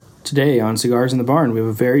Today on Cigars in the Barn, we have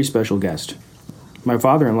a very special guest. My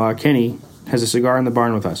father-in-law, Kenny, has a cigar in the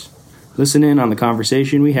barn with us. Listen in on the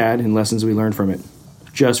conversation we had and lessons we learned from it.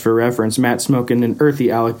 Just for reference, Matt's smoking an earthy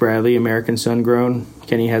Alec Bradley American Sun-Grown.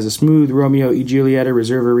 Kenny has a smooth Romeo y Julieta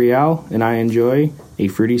Reserva Real, and I enjoy a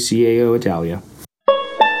fruity CAO Italia.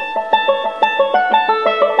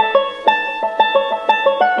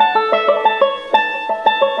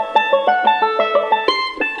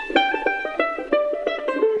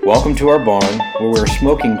 Welcome to our barn, where we're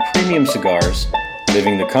smoking premium cigars,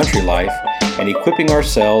 living the country life, and equipping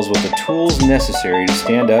ourselves with the tools necessary to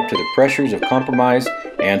stand up to the pressures of compromise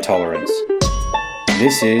and tolerance.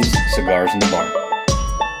 This is Cigars in the Barn.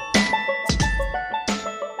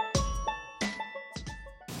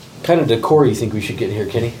 What kind of decor you think we should get in here,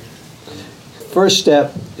 Kenny? First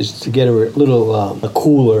step is to get a little a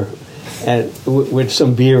cooler and with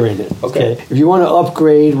some beer in it. Okay. If you want to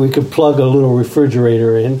upgrade, we could plug a little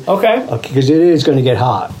refrigerator in. Okay. Because it is going to get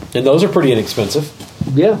hot. And those are pretty inexpensive.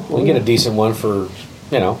 Yeah. We can get a decent one for,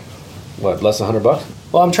 less than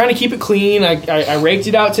 $100? Well, I'm trying to keep it clean. I raked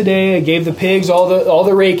it out today. I gave the pigs all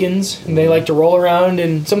the rakings, and they like to roll around,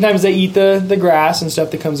 and sometimes they eat the grass and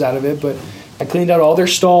stuff that comes out of it, but I cleaned out all their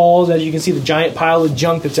stalls. As you can see, the giant pile of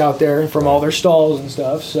junk that's out there from all their stalls and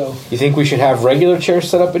stuff. So, You think we should have regular chairs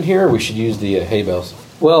set up in here, or we should use the hay bales?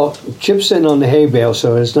 Well, Chip's sitting on the hay bale,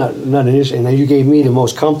 so it's not an issue. And you gave me the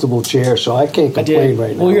most comfortable chair, so I can't complain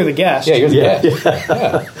right now. Well, you're the guest. Yeah, you're the guest.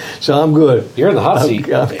 Yeah. So I'm good. You're in the hot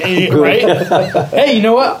seat. I'm good. Right? Hey, you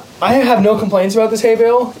know what? I have no complaints about this hay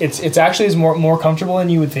bale. It's actually more comfortable than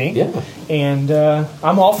you would think. Yeah. And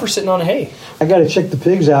I'm all for sitting on a hay. I got to check the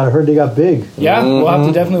pigs out. I heard they got big. Yeah, We'll have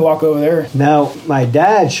to definitely walk over there. Now, my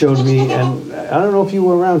dad showed me, and I don't know if you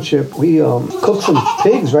were around, Chip. We cooked some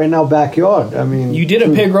pigs right in our backyard. I mean, You did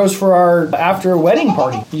a pig roast for our after wedding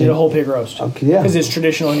party. You did a whole pig roast. Okay, yeah. Because it's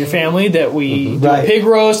traditional in your family that we do Right. a pig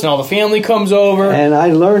roast and all the family comes over. And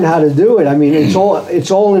I learned how to do it. I mean, it's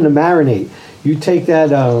all in the marinade. You take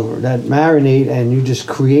that marinade and you just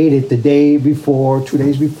create it the day before, 2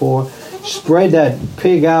 days before. Spread that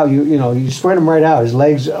pig out. You spread him right out. His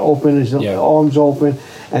legs open, his arms open,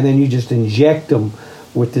 and then you just inject them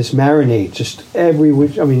with this marinade. Just every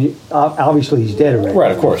which. I mean, obviously he's dead already.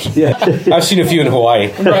 Right, of course. Yeah. I've seen a few in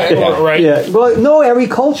Hawaii. Right. Yeah. Well, no, every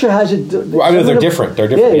culture has it. Well, I mean, they're different. They're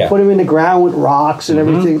different, Yeah, you put him in the ground with rocks and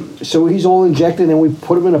everything. So he's all injected, and we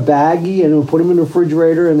put him in a baggie, and we put him in the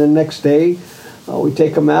refrigerator, and then next day we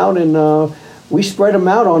take him out, and we spread him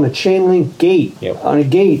out on a chain link gate, on a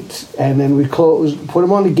gate, and then we put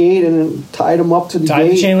him on the gate, and then tied him up to the gate.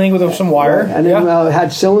 Tied the chain link with some wire. And then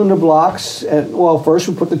had cylinder blocks. And, first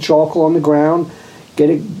we put the charcoal on the ground, get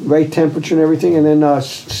it right temperature and everything, and then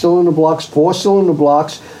cylinder blocks, 4 cylinder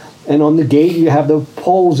blocks. And on the gate, you have the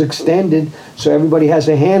poles extended, so everybody has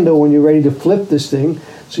a handle when you're ready to flip this thing.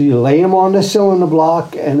 So you lay them on the cylinder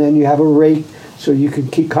block, and then you have a rake, so you can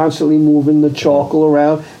keep constantly moving the charcoal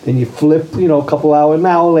around. Then you flip, a couple hours, an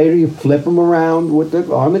hour later, you flip them around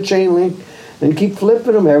on the chain link, and keep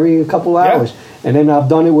flipping them every couple hours. And then I've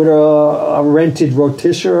done it with a rented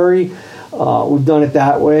rotisserie. We've done it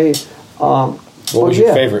that way. What was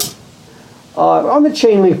your favorite? On the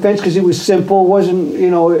chain link fence, because it was simple. Wasn't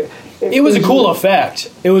It was a cool effect.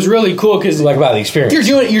 It was really cool because About the experience.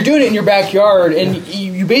 You're doing it in your backyard, and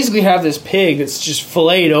you basically have this pig that's just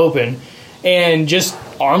filleted open, and just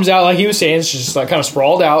arms out like he was saying. It's just like kind of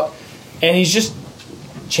sprawled out, and he's just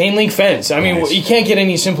chain link fence. I mean, you can't get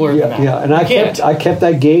any simpler than that. Yeah, and I kept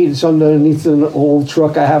that gate. It's underneath an old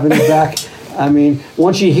truck I have in the back. I mean,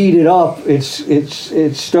 once you heat it up,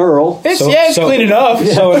 it's sterile. It's clean enough.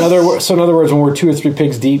 Yeah. So in other words, when we're 2 or 3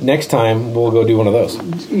 pigs deep, next time we'll go do one of those.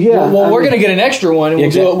 Yeah. Well, we're gonna get an extra one,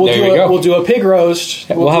 and we'll do a pig roast.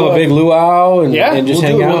 We'll have a big luau and just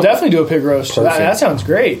hang out. We'll definitely do a pig roast. That sounds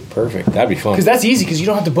great. Perfect. That'd be fun. Because that's easy. Because you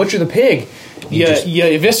don't have to butcher the pig. You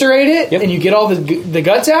eviscerate it, and you get all the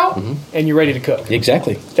guts out, and you're ready to cook.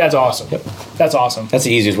 Exactly. That's awesome. Yep. That's awesome. That's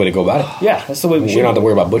the easiest way to go about it. Yeah, that's the way we should. don't have to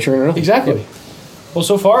worry about butchering or anything. Exactly. Yep. Well,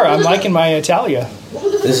 so far, I'm liking my Italia.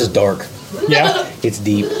 This is dark. Yeah? It's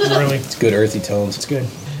deep. Really? It's good earthy tones. It's good.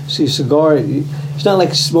 See, cigar, it's not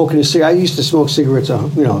like smoking a cigarette. I used to smoke cigarettes,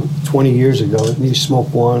 20 years ago. And you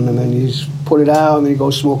smoke one, and then you just put it out, and then you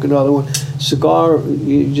go smoke another one. Cigar,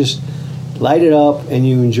 you just light it up, and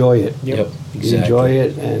you enjoy it. Yep. You Exactly. enjoy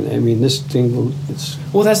it, and I mean, this thing, it's...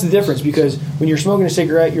 Well, that's the difference, because when you're smoking a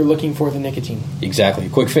cigarette, you're looking for the nicotine. Exactly.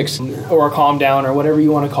 Quick fix. Or a calm down, or whatever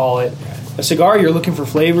you want to call it. A cigar, you're looking for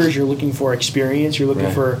flavors, you're looking for experience, you're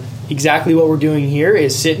looking for exactly what we're doing here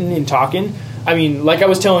is sitting and talking. I mean, like I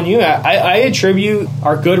was telling you, I attribute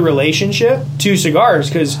our good relationship to cigars,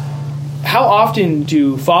 because how often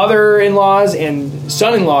do father-in-laws and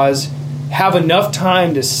son-in-laws have enough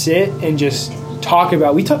time to sit and just talk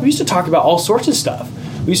about? We used to talk about all sorts of stuff.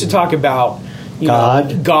 We used to talk about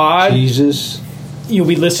God, Jesus.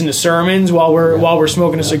 We'd listen to sermons while we're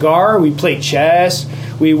smoking a cigar. We'd play chess.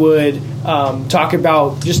 We would talk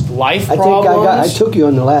about just life problems. I took you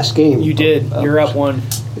on the last game. You did. You're up one.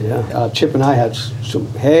 Yeah, Chip and I had some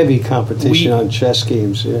heavy competition on chess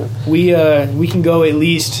games. Yeah, we can go at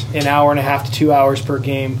least an hour and a half to 2 hours per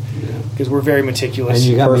game because we're very meticulous. And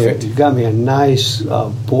you got me a nice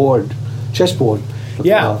chess board.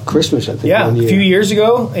 Christmas, I think. Yeah, a few years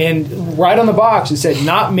ago, and right on the box it said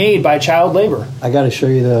 "not made by child labor." I got to show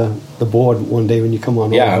you the board one day when you come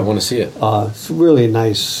on. Yeah, I want to see it. It's really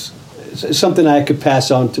nice. It's something I could pass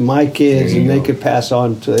on to my kids, and they could pass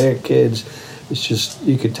on to their kids. It's just,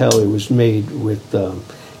 you could tell it was made with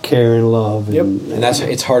care and love. And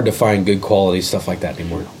it's hard to find good quality stuff like that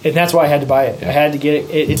anymore. And that's why I had to buy it. I had to get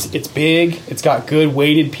it. It's big. It's got good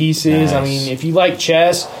weighted pieces. Nice. I mean, if you like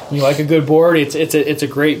chess and you like a good board, it's a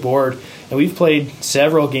great board. And we've played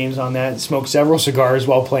several games on that, smoked several cigars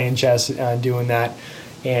while playing chess, doing that.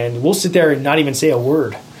 And we'll sit there and not even say a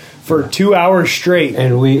word for 2 hours straight.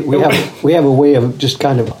 And we have a way of just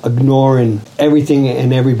kind of ignoring everything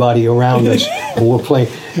and everybody around us when we're playing.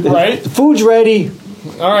 Right? The food's ready.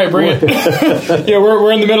 All right, bring it. Yeah,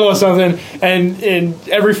 we're in the middle of something, and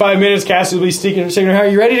every 5 minutes, Cassie will be saying, "Are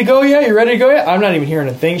you ready to go yet? You ready to go yet?" I'm not even hearing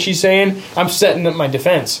a thing she's saying. I'm setting up my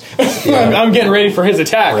defense. I'm getting ready for his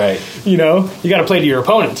attack. Right. You got to play to your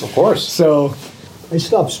opponent, of course. So I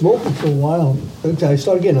stopped smoking for a while. I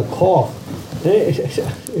started getting a cough.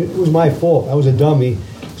 It was my fault. I was a dummy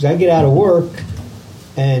because I get out of work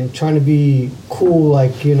and trying to be cool,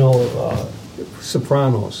 like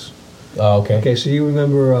Sopranos. Oh, okay. Okay, so you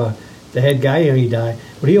remember the head guy? He died,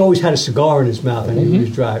 but he always had a cigar in his mouth, and he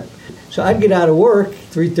was driving. So I'd get out of work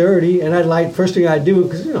 3:30, and I'd light. First thing I'd do,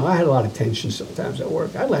 because I had a lot of tension sometimes at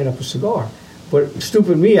work, I'd light up a cigar. But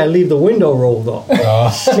stupid me, I'd leave the window rolled up.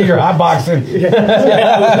 You're hotboxing.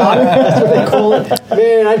 That's what they call it.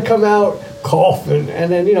 Man, I'd come out coughing,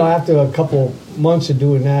 and then after a couple months of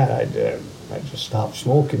doing that, I just stopped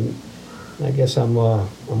smoking. And I guess I'm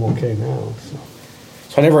okay now.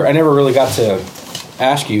 So I never really got to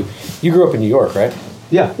ask you. You grew up in New York, right?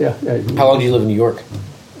 Yeah. How long did you live in New York?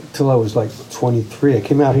 Till I was like 23. I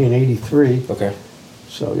came out here in '83. Okay.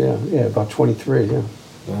 So yeah, about 23. Yeah.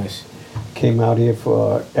 Nice. Came out here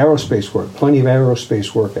for aerospace work. Plenty of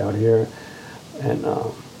aerospace work out here, and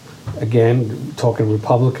again, talking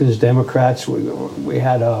Republicans, Democrats. We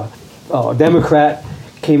had a Democrat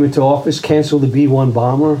came into office, canceled the B-1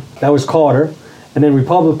 bomber. That was Carter. And then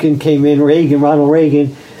Republican came in, Ronald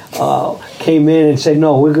Reagan, came in and said,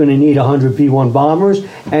 no, we're going to need 100 B-1 bombers.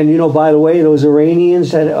 And, by the way, those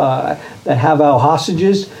Iranians that have our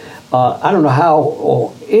hostages, I don't know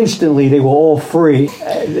how instantly they were all free.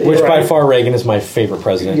 Which by far Reagan is my favorite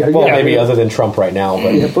president. Maybe other than Trump right now.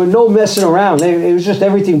 But no messing around. It was just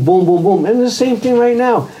everything boom, boom, boom. And the same thing right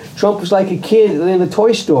now. Trump was like a kid in the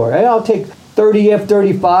toy store. Hey, I'll take 30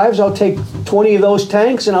 F-35s. I'll take 20 of those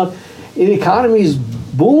tanks, and the economy's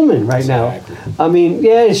booming right now. I mean,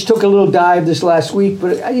 it took a little dive this last week,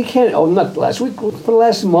 but you can't. Oh, not last week, for the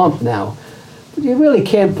last month now. But you really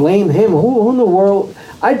can't blame him. Who in the world?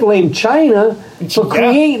 I blame China for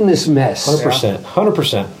creating this mess.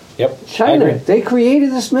 100%. Yep. China, they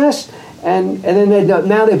created this mess, and then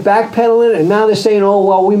now they're backpedaling, and now they're saying, oh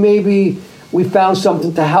well, we found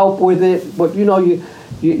something to help with it, but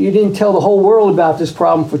You didn't tell the whole world about this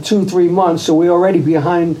problem for 2-3 months, so we're already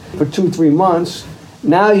behind for 2-3 months.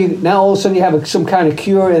 Now all of a sudden you have some kind of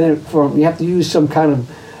cure, and then you have to use some kind of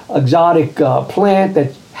exotic plant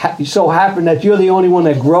that so happened that you're the only one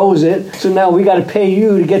that grows it. So now we got to pay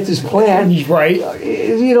you to get this plant. Right.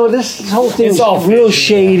 This whole thing is all real fishy,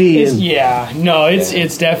 shady.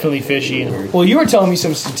 It's definitely fishy. Well, you were telling me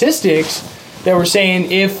some statistics that were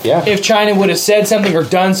saying if China would have said something or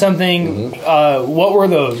done something, what were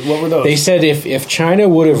those? They said if China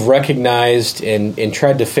would have recognized and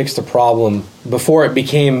tried to fix the problem before it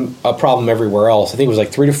became a problem everywhere else, I think it was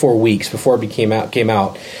like 3 to 4 weeks before it came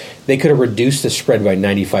out, they could have reduced the spread by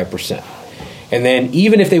 95%. And then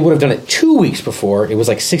even if they would have done it 2 weeks before, it was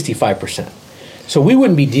like 65%. So we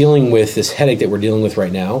wouldn't be dealing with this headache that we're dealing with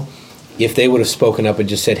right now if they would have spoken up and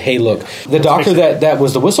just said, hey, look, the doctor that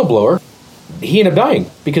was the whistleblower, he ended up dying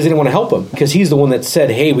because they didn't want to help him, because he's the one that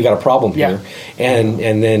said, hey, we got a problem here. And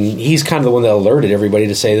then he's kind of the one that alerted everybody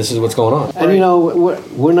to say this is what's going on. And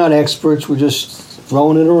we're not experts. We're just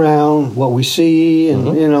throwing it around, what we see and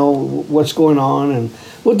what's going on, and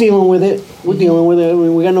we're dealing with it. we're dealing with it. I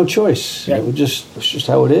mean, we got no choice. Yeah. It's just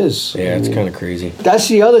how it is. Yeah, it's I mean, kind of crazy. That's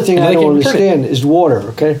the other thing And I they don't can return understand is water.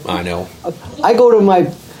 Okay, I know. I go to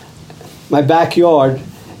my backyard,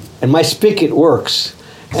 and my spigot works.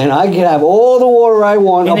 And I can have all the water I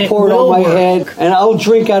want. And I'll it pour it will on my work. head, and I'll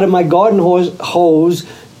drink out of my garden hose,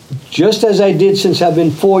 just as I did since I've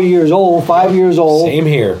been 4 years old, 5 years old. Same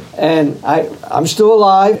here. And I'm still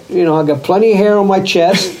alive. You know, I got plenty of hair on my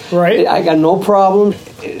chest. Right. I got no problem.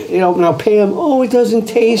 You know, now Pam, it doesn't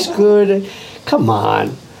taste good. Come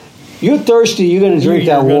on. You're thirsty. You're going to drink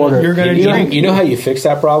that water. You're gonna You know, drink. you know how you fix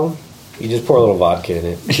that problem? You just pour a little vodka in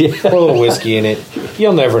it. Yeah. Pour a little whiskey in it.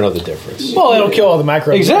 You'll never know the difference. Well, it'll kill all the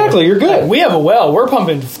microbes. Exactly, you're good. We have a well. We're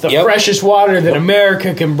pumping the Yep. freshest water that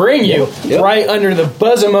America can bring you Yep. right under the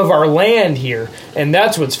bosom of our land here, and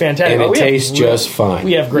that's what's fantastic. And it We have tastes just fine.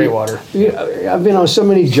 We have great water. I've been on so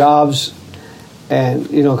many jobs, and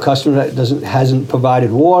customer that hasn't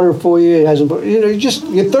provided water for you. It hasn't.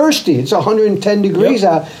 You're thirsty. It's 110 degrees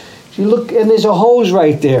out. You look, and there's a hose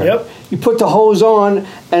right there. Yep. You put the hose on,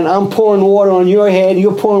 and I'm pouring water on your head.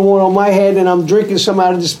 You're pouring water on my head, and I'm drinking some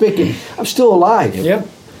out of the spigot. I'm still alive. Yep.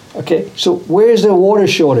 Okay. So where's the water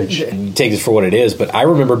shortage? You take this for what it is, but I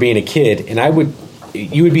remember being a kid, and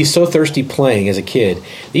you would be so thirsty playing as a kid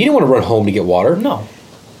that you didn't want to run home to get water. No.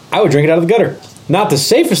 I would drink it out of the gutter. Not the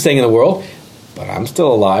safest thing in the world, but I'm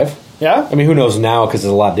still alive. Yeah. I mean, who knows now because it's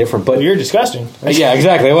a lot different. But Well, you're disgusting. yeah,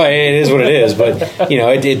 exactly. Well, it is what it is. But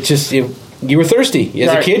you were thirsty as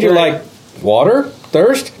a Right, kid. You're right. like, water,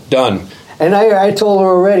 thirst, done. And I told her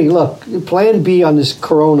already, look, plan B on this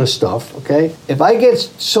corona stuff, okay? If I get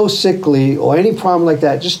so sickly or any problem like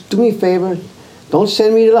that, just do me a favor. Don't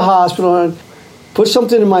send me to the hospital. Put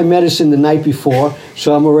something in my medicine the night before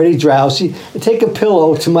so I'm already drowsy, and take a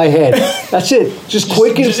pillow to my head. That's it. Just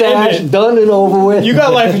quick and just end fast, it. done and over with. You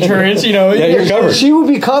got life insurance, Yeah, you're covered. She would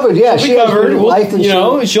be covered, yeah. She'll she be has covered. life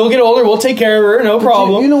insurance. She'll get older. We'll take care of her. No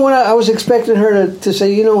problem. You know what? I was expecting her to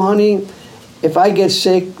say, honey, if I get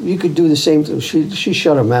sick, you could do the same thing. She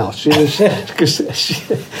shut her mouth. She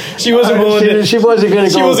wasn't willing to- She wasn't going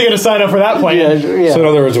to go. She wasn't going to sign up for that plan. Yeah. So in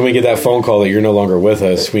other words, when we get that phone call that you're no longer with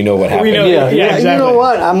us, we know what happened. We know. Yeah, Yeah, You know exactly.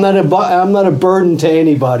 what? I'm not a burden to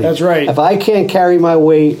anybody. That's right. If I can't carry my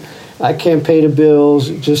weight, I can't pay the bills.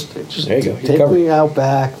 Just There you go. You're take covered. me out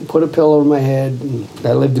back, put a pillow on my head, and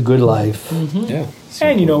I lived a good life. Yeah.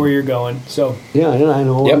 And you know where you're going, so Yeah, I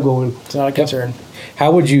know where Yep. I'm going. it's not a concern.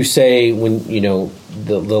 How would you say when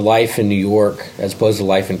the life in New York as opposed to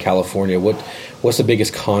life in California? What's the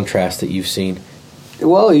biggest contrast that you've seen?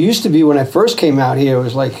 Well, it used to be when I first came out here, it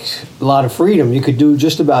was like a lot of freedom. You could do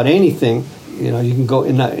just about anything. You can go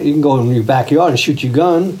in your backyard and shoot your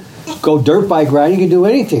gun, go dirt bike riding. You can do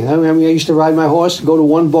anything. I mean, I used to ride my horse, go to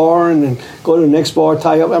one bar and then go to the next bar,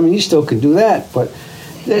 tie up. I mean, you still can do that, but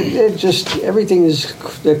they're just everything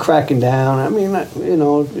they're cracking down. I mean,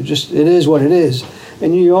 it is what it is. In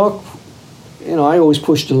New York, I always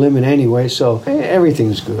push the limit anyway, so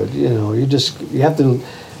everything's good. You have to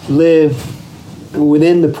live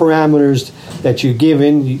within the parameters that you're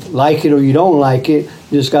given. You like it or you don't like it.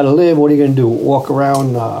 You just got to live. What are you going to do? Walk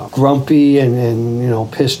around grumpy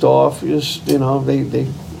and pissed off?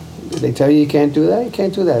 They tell you can't do that. You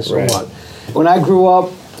can't do that. So Right. what? When I grew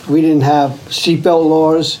up, we didn't have seatbelt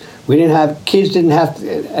laws. Kids didn't have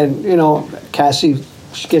to, and Cassie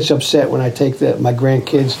gets upset when I take my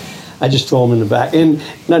grandkids. I just throw them in the back, and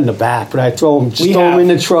not in the back, but I throw them in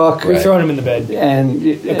the truck. We've thrown him in the bed. And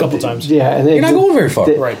A couple times. Yeah, and You're not going very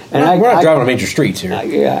far. Right. And We're not driving on major streets here.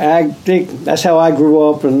 I think that's how I grew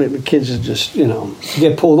up, and the kids are just,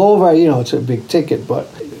 get pulled over. It's a big ticket, but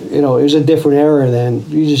it was a different era then.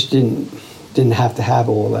 You just didn't have to have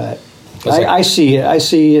all that. I see it. I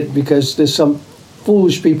see it because there's some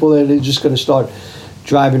foolish people that are just going to start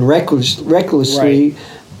driving recklessly, Right.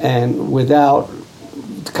 and without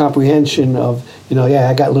the comprehension of,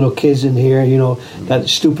 I got little kids in here, that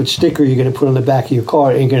stupid sticker you're going to put on the back of your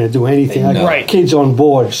car ain't going to do anything. I got Right. kids on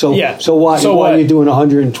board. So Yeah. so why So why what? are you doing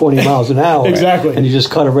 120 miles an hour? Exactly. And you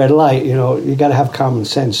just cut a red light, you got to have common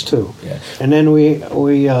sense too. Yeah. And then we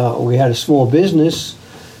had a small business,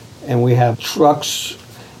 and we have trucks,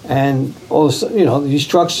 and all this, these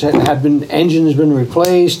trucks engines been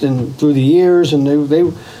replaced and through the years, and they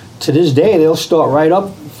to this day they'll start right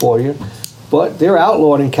up for you, but they're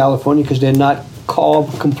outlawed in California because they're not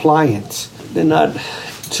CARB compliant. They're not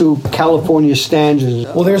to California standards.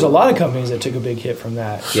 Well, there's a lot of companies that took a big hit from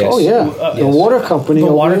that. Yes. Oh yeah, the yes. water company. The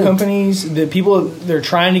over water there. companies, the people, they're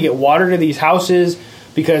trying to get water to these houses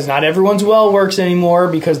because not everyone's well works anymore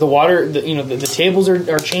because the water, the tables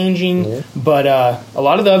are changing. Mm-hmm. But a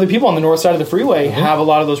lot of the other people on the north side of the freeway have a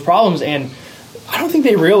lot of those problems. And I don't think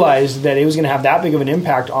they realized that it was going to have that big of an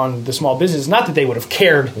impact on the small business. Not that they would have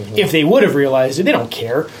cared if they would have realized it. They don't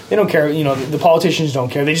care. They don't care. The politicians don't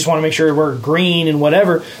care. They just want to make sure we're green and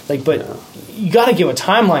whatever. But you got to give a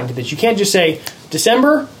timeline to this. You can't just say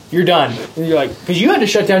December, you're done. And you're like, because you had to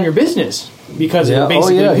shut down your business because of it,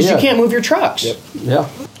 basically, because you can't move your trucks. Yep. Yeah.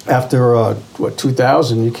 After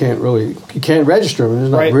 2000, you can't register them.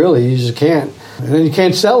 It's not really, you just can't, and then you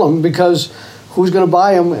can't sell them because who's going to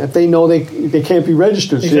buy them if they know they can't be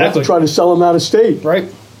registered? So you have to try to sell them out of state.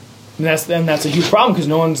 Right. And that's a huge problem because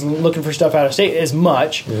no one's looking for stuff out of state as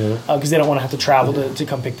much because they don't want to have to travel to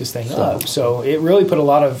come pick this thing up. So it really put a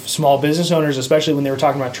lot of small business owners, especially when they were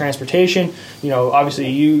talking about transportation. Obviously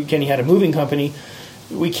you, Kenny, had a moving company.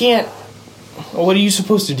 We can't. Well, what are you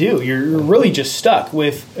supposed to do? You're really just stuck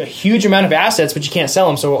with a huge amount of assets, but you can't sell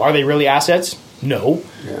them. So are they really assets? No.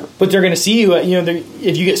 Yeah. But they're going to see you,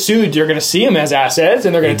 if you get sued, you're going to see them as assets,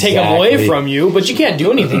 and they're going to take them away from you, but you can't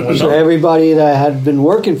do anything with them. So everybody that had been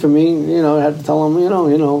working for me, I had to tell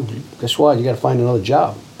them, guess what? You got to find another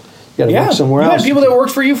job. You got to work somewhere else. You had people that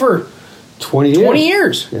worked for you for 20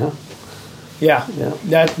 years. Yeah.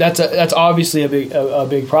 That's obviously a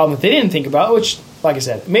big problem that they didn't think about, which, like I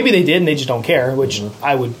said, maybe they did and they just don't care, which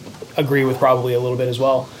I would agree with probably a little bit as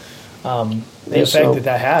well. The effect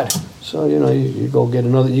that had. So you go get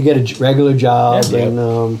you get a regular job,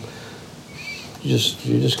 and you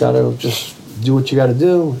just gotta just do what you got to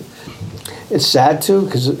do. It's sad too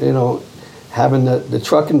because having the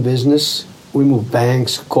trucking business, we moved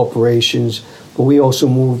banks, corporations, but we also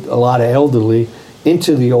moved a lot of elderly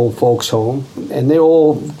into the old folks' home, and they're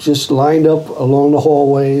all just lined up along the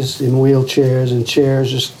hallways in wheelchairs and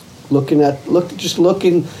chairs, just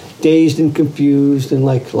looking dazed and confused, and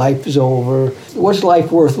like life is over. What's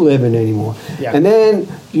life worth living anymore? Yeah. And then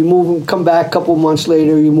you move them, come back a couple months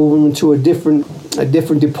later, you move them into a different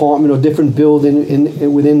department or different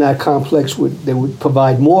building within that complex. They would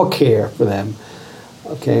provide more care for them.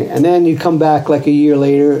 Okay, and then you come back like a year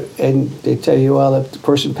later, and they tell you, well, if the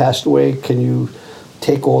person passed away, can you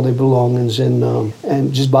take all their belongings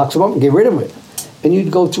and just box them up and get rid of it? And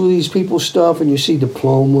you'd go through these people's stuff, and you see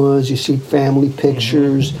diplomas, you see family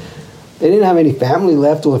pictures. They didn't have any family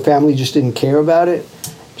left, or the family just didn't care about it.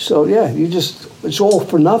 So, it's all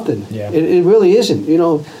for nothing. Yeah. It really isn't.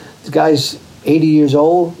 The guy's 80 years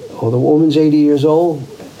old, or the woman's 80 years old.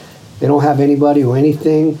 They don't have anybody or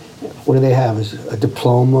anything. What do they have? Is a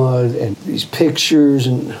diploma and these pictures.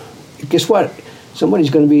 And guess what?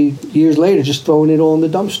 Somebody's going to be, years later, just throwing it all in the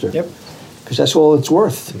dumpster. Yep. Because that's all it's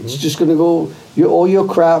worth. Mm-hmm. It's just going to go, all your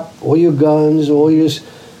crap, all your guns, all your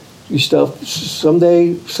stuff.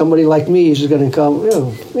 Someday, somebody like me is just going to come,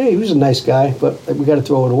 hey, he was a nice guy, but we got to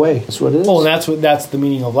throw it away. That's what it is. Well, and that's the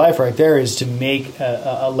meaning of life right there, is to make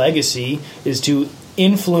a legacy, is to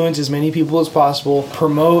influence as many people as possible,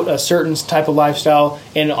 promote a certain type of lifestyle.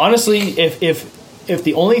 And honestly, if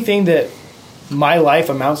the only thing that my life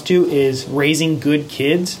amounts to is raising good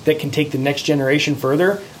kids that can take the next generation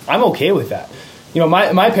further, I'm okay with that.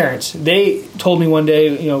 My parents, they told me one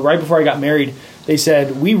day, right before I got married, they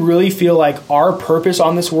said, we really feel like our purpose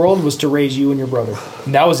on this world was to raise you and your brother.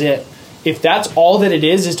 And that was it. If that's all that it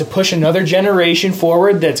is to push another generation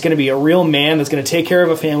forward that's going to be a real man, that's going to take care of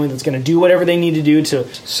a family, that's going to do whatever they need to do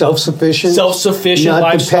to... Self-sufficient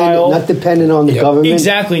lifestyle. Not dependent on the government.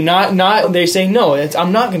 Exactly. Not. They say, no,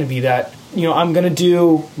 I'm not going to be that. I'm going to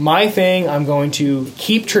do my thing. I'm going to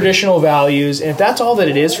keep traditional values. And if that's all that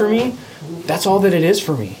it is for me, that's all that it is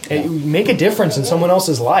for me. Make a difference in someone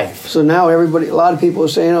else's life. So now a lot of people are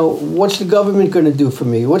saying, what's the government going to do for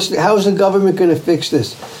me? How's the government going to fix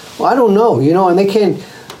this? Well, I don't know, and they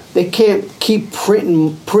can't keep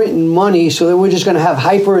printing money, so then we're just going to have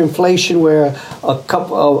hyperinflation where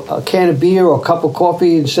a can of beer or a cup of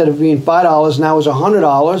coffee, instead of being $5 now is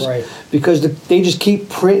 $100, right? Because they just keep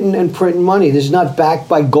printing money. This is not backed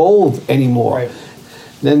by gold anymore. Right.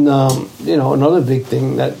 Then another big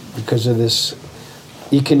thing, that because of this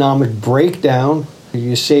economic breakdown,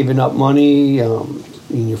 you're saving up money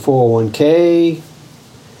in your 401k,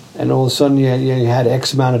 and all of a sudden you had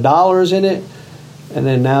X amount of dollars in it. And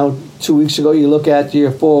then now, 2 weeks ago, you look at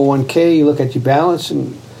your 401k, you look at your balance,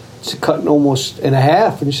 and it's cutting almost in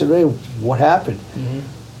half. And you said, hey, what happened?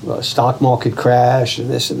 Mm-hmm. Stock market crash and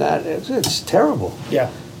this and that. It's terrible.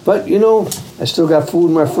 Yeah. But, I still got food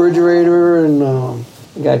in my refrigerator, and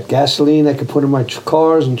I got gasoline I could put in my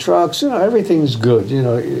cars and trucks. Everything's good,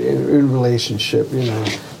 in relationship.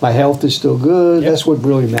 My health is still good. Yep. That's what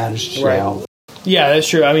really matters to health. Yeah, that's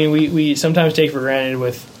true. I mean, we sometimes take for granted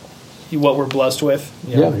with what we're blessed with.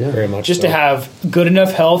 Very much. Just to have good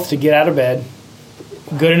enough health to get out of bed,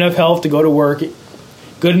 good enough health to go to work.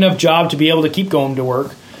 good enough job to be able to keep going to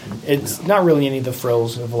work. It's not really any of the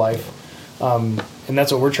frills of life. And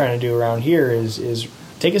that's what we're trying to do around here is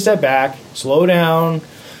take a step back, slow down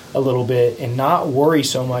a little bit, and not worry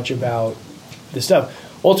so much about the stuff.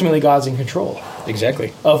 Ultimately, God's in control.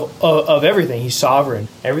 Exactly. Of everything. He's sovereign.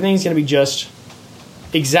 Everything's going to be just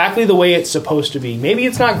exactly the way it's supposed to be. Maybe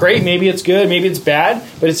it's not great, maybe it's good, maybe it's bad,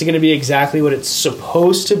 but it's going to be exactly what it's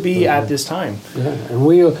supposed to be at this time. Yeah, and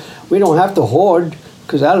we don't have to hoard,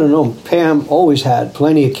 because I don't know, Pam always had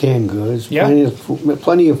plenty of canned goods,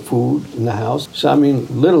 plenty of food in the house. So I mean,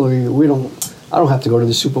 literally, I don't have to go to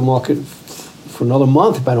the supermarket for another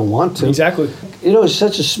month if I don't want to. Exactly. You know, it's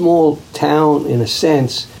such a small town in a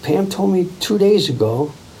sense. Pam told me 2 days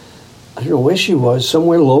ago, I don't know where she was,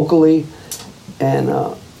 somewhere locally,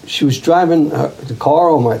 and she was driving the car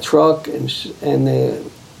or my truck, and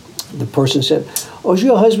the person said, "Oh, is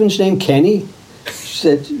your husband's name Kenny?" She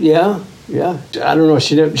said, "Yeah." I don't know.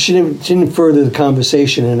 She didn't further the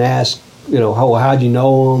conversation and ask, you know, how'd you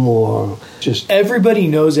know him, or just everybody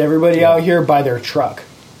knows everybody out here by their truck.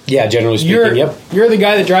 Yeah, generally speaking. You're the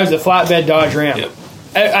guy that drives the flatbed Dodge Ram. Yep.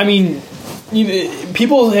 I mean,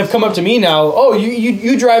 people have come up to me now. Oh,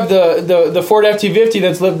 you drive the Ford F-250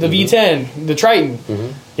 that's the V10, the Triton.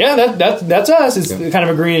 Mm-hmm. Yeah, that's us. It's kind of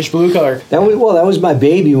a greenish blue color. That was my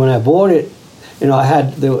baby when I bought it. You know, I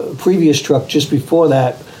had the previous truck just before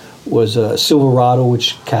that was a Silverado,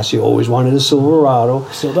 which Cassie always wanted a Silverado.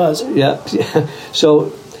 Still does. Yeah.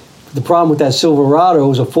 So the problem with that Silverado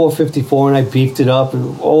was a 454, and I beefed it up.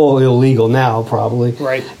 All illegal now, probably.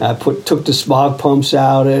 Right. I took the smog pumps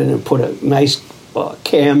out and put a nice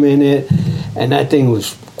cam in it, and that thing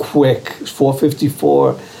was quick. It was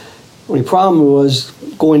 454. The only problem was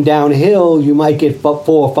going downhill, you might get 4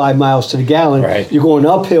 or 5 miles to the gallon. Right. You're going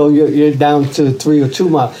uphill, you're down to 3 or 2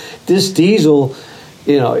 miles. This diesel,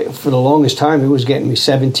 you know, for the longest time, it was getting me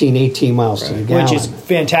 17, 18 miles to the gallon. Which is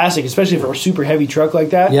fantastic, especially for a super heavy truck like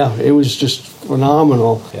that. Yeah, it was just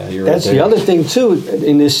phenomenal. Yeah, you're That's right there. the other thing, too,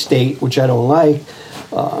 in this state, which I don't like.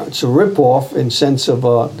 It's a ripoff in sense of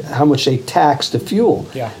how much they tax the fuel.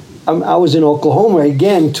 Yeah. I was in Oklahoma,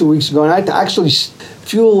 again, 2 weeks ago, and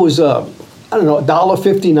fuel was,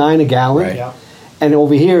 $1.59 a gallon. Right. Yeah. And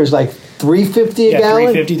over here is like $3.50 a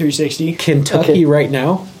gallon. $3.50, $3.60. Kentucky right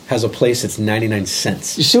now has a place that's 99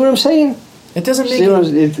 cents. You see what I'm saying? It doesn't make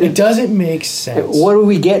it doesn't make sense. What are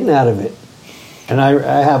we getting out of it? And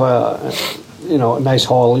I have a nice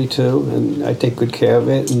Harley too, and I take good care of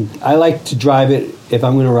it. And I like to drive it if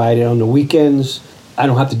I'm going to ride it on the weekends. I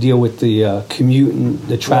don't have to deal with the commuting,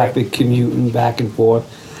 the traffic commuting back and forth,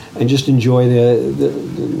 and just enjoy the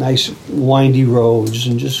nice windy roads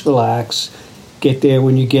and just relax. Get there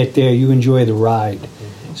when you get there. You enjoy the ride.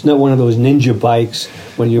 It's not one of those ninja bikes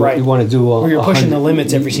when you want to do where you're pushing the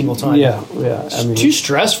limits every single time. Yeah. I mean, too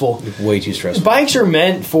stressful. Way too stressful. Bikes are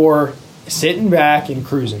meant for sitting back and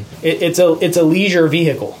cruising. It's a leisure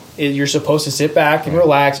vehicle. You're supposed to sit back and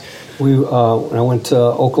relax. When I went to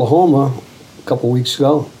Oklahoma a couple weeks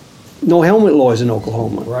ago, no helmet laws in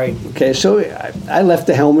Oklahoma. Right. Okay, so I left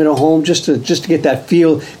the helmet at home just to get that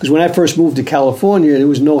feel, because when I first moved to California, there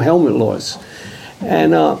was no helmet laws.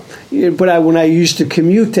 And when I used to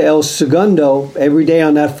commute to El Segundo every day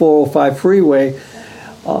on that 405 freeway,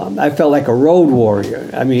 I felt like a road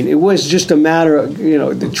warrior. I mean, it was just a matter of,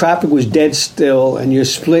 the traffic was dead still, and you're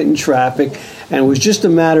splitting traffic, and it was just a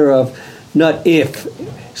matter of not if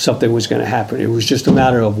something was going to happen. It was just a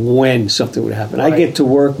matter of when something would happen. Right. I get to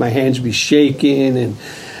work, my hands would be shaking, and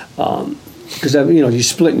because you're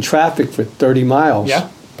splitting traffic for 30 miles. Yeah,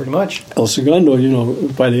 pretty much. El Segundo,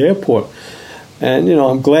 by the airport. And,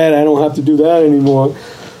 I'm glad I don't have to do that anymore.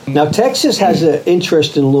 Now, Texas has an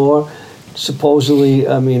interesting law. Supposedly,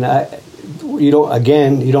 I mean, you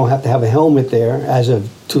don't have to have a helmet there as of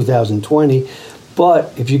 2020.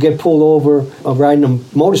 But if you get pulled over riding a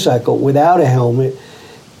motorcycle without a helmet,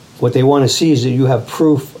 what they want to see is that you have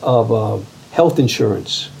proof of health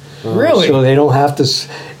insurance. Really? So they don't have to,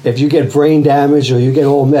 if you get brain damage or you get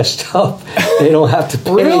all messed up, they don't have to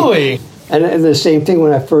pay. Really? And the same thing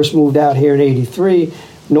when I first moved out here in '83,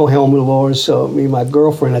 no helmet laws. So me and my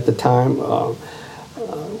girlfriend at the time,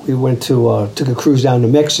 we went took a cruise down to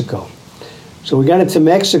Mexico. So we got into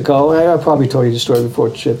Mexico. I probably told you the story before,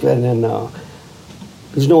 Chip. And then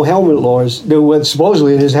there's no helmet laws.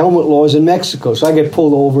 Supposedly there's helmet laws in Mexico. So I get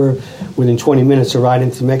pulled over within 20 minutes of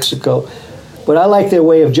riding to Mexico. But I like their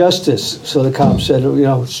way of justice. So the cop said,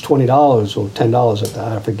 it's $20 or $10,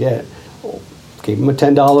 I forget. Gave him a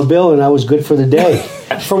 $10 bill, and I was good for the day.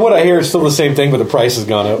 From what I hear, it's still the same thing, but the price has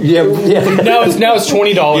gone up. Yeah. Now it's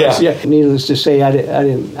 $20. Yeah. Needless to say,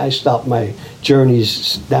 I stopped my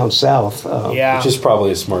journeys down south. Yeah. Which is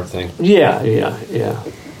probably a smart thing. Yeah.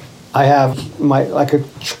 I have like a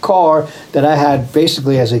car that I had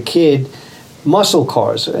basically as a kid, muscle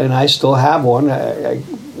cars, and I still have one.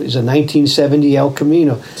 It's a 1970 El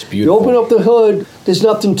Camino. It's You beautiful. open up the hood, there's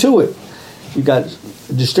nothing to it. You got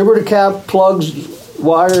distributor cap, plugs,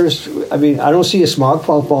 wires. I mean, I don't see a smog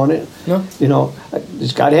pump on it. No. You know,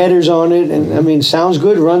 it's got headers on it, and I mean, sounds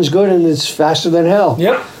good, runs good, and it's faster than hell.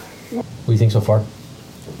 Yep. What do you think so far?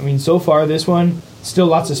 I mean, so far this one, still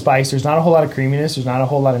lots of spice. There's not a whole lot of creaminess. There's not a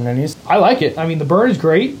whole lot of nuttiness. I like it. I mean, the burn is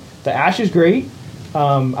great. The ash is great.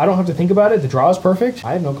 I don't have to think about it. The draw is perfect.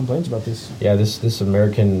 I have no complaints about this. Yeah, this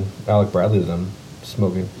American Alec Bradley that I'm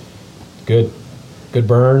smoking, good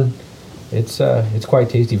burn. It's quite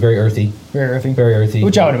tasty, very earthy, Very earthy.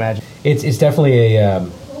 Which I would imagine. It's definitely a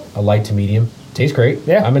light to medium. Tastes great.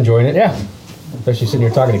 Yeah. I'm enjoying it. Yeah. Especially sitting here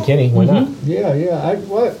talking to Kenny. Why not? Yeah.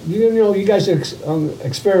 You guys are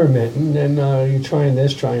experimenting, and you're trying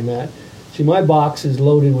this, trying that. See, my box is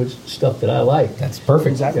loaded with stuff that I like. That's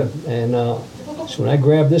perfect. Exactly. And so when I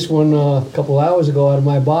grabbed this one a couple hours ago out of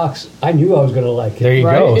my box, I knew I was going to like it. There you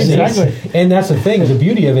Right, go. exactly. And that's the thing. The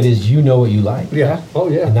beauty of it is you know what you like. Yeah. Oh,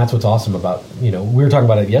 yeah. And that's what's awesome about, we were talking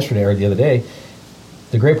about it yesterday or the other day.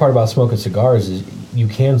 The great part about smoking cigars is you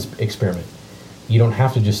can experiment. You don't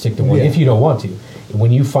have to just stick to one Yeah. if you don't want to.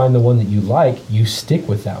 When you find the one that you like, you stick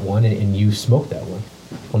with that one and you smoke that one.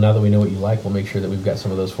 Well, now that we know what you like, we'll make sure that we've got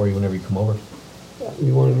some of those for you whenever you come over.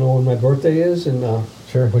 You want to know when my birthday is? And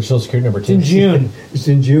Sure. Which Social Security number? It's in June. it's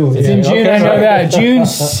in June. It's in Yeah. June. Okay. I know that. June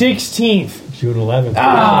 16th. June 11th.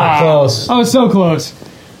 Ah, Close. Oh, so close.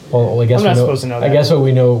 Well, I guess I'm not we know, supposed to know I that. guess what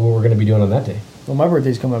we know what we're going to be doing on that day. Well, my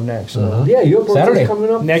birthday's coming up next. So. Yeah, your birthday's Saturday.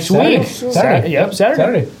 coming up Next Saturday. week. Saturday. Yep,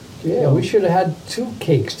 Saturday. Yeah, we should have had 2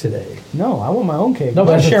 cakes today. No, I want my own cake. No, I'm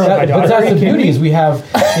but not sharing with my daughter. that's Are you the kidding beauty me? is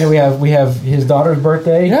we have his daughter's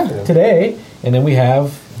birthday Yeah. today, and then we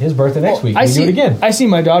have his birthday next week. I We see do it again. I see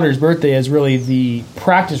my daughter's birthday as really the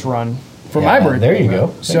practice run for Yeah, my birthday. there you go.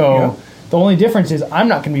 There So you go. the only difference is I'm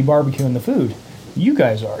not going to be barbecuing the food. You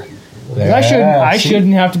guys are. 'Cause There. I See?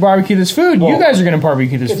 shouldn't have to barbecue this food. Well, you guys are going to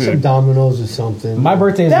barbecue this Get some food. Domino's or something. My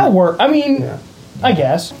birthday is That work. I mean, Yeah. I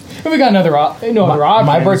guess if we got another other my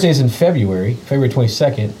options. birthday is in February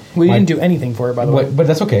 22nd. We My- didn't do anything for it, by the way. but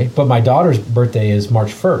that's okay. But my daughter's birthday is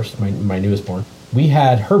March 1st. My newest born. We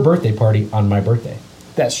had her birthday party on my birthday.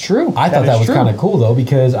 That's true. I thought that was true. kind of cool though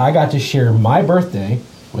because I got to share my birthday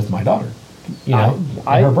with my daughter.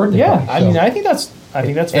 At her birthday Yeah, party. I So- mean, I think that's fair.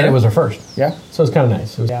 and it was her first. Yeah. So it's kind of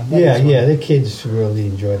nice. It was, Yeah. that Yeah, is fun. yeah, the kids really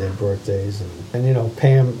enjoy their birthdays, and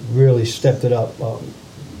Pam really stepped it up.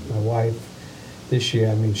 My wife this year,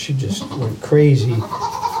 I mean, she just went crazy,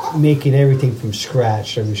 making everything from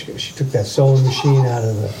scratch. I mean, she took that sewing machine out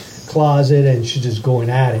of the closet and she's just going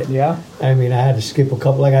at it. Yeah. I mean, I had to skip a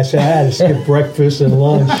couple. Like I said, I had to skip breakfast and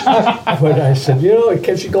lunch. But I said,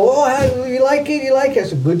 she go, oh, you like it? You like it? I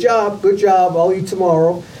said, good job. I'll eat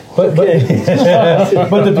tomorrow. But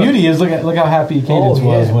but the beauty is look how happy Cadence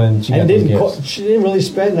was when she got those gifts. She didn't really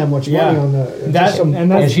spend that much Yeah. money on the. That's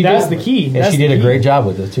the key. And That's she the did a key. great job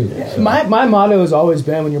with it too. So. My motto has always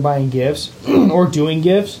been when you're buying gifts or doing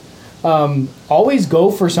gifts, always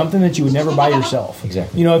go for something that you would never buy yourself.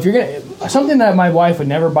 Exactly. If you're gonna something that my wife would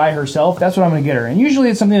never buy herself, that's what I'm gonna get her. And usually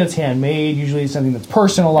it's something that's handmade. Usually it's something that's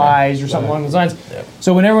personalized or something along those lines. Yeah.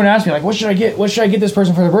 So when everyone asks me like, what should I get? What should I get this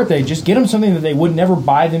person for their birthday? Just get them something that they would never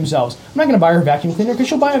buy themselves. I'm not gonna buy her a vacuum cleaner because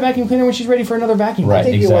she'll buy a vacuum cleaner when she's ready for another vacuum. Right. I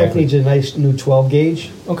think your wife Exactly. needs a nice new 12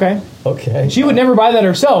 gauge. Okay. Okay. She would never buy that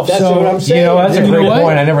herself. That's so what I'm saying. That's a You know great what?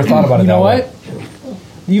 point. I never thought about it You that know way. what?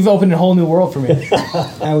 You've opened a whole new world for me.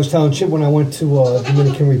 I was telling Chip when I went to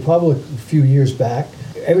Dominican Republic a few years back,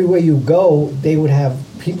 everywhere you go, they would have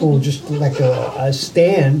people just like a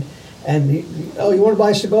stand, and you want to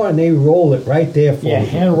buy a cigar, and they roll it right there for Yeah, you.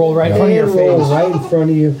 hand roll right in front of your Hand roll face. right in front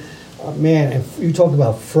of you. Man, and you talk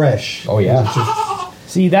about fresh. Oh, yeah. It's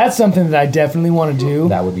just- See, that's something that I definitely want to do.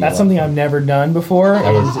 That would be That's a lot something of fun. I've never done before.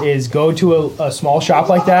 Is go to a small shop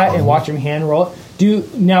like that and watch them hand roll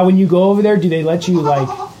it. Now when you go over there, do they let you like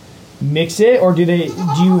mix it, or do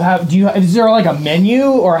you have is there like a menu,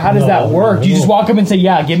 or how does No, that work? no, Do you just no. walk up and say,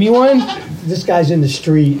 "Yeah, give me one"? this guy's in the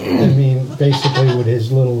street, I mean, basically with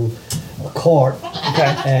his little cart,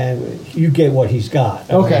 Okay. and you get what he's got.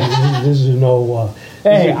 I Okay. mean, this is no.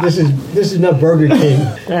 Hey, this is not Burger King.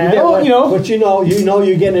 But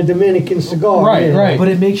you're getting a Dominican cigar. Right, you know. right. But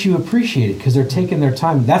it makes you appreciate it because they're taking their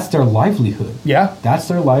time. That's their livelihood. Yeah. That's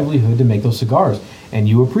their livelihood to make those cigars. And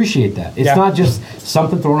you appreciate that. It's Yeah. not just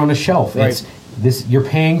something thrown on a shelf. Right. It's This you're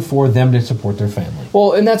paying for them to support their family.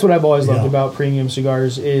 Well, and that's what I've always loved Yeah. about premium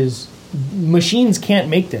cigars is machines can't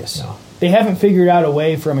make this. No. They haven't figured out a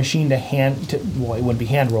way for a machine to well, it wouldn't be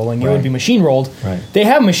hand rolling. It Right. would be machine rolled. Right. They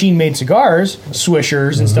have machine made cigars,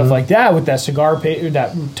 swishers and stuff like that with that cigar paper,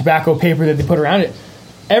 that tobacco paper that they put around it.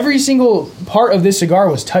 Every single part of this cigar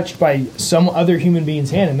was touched by some other human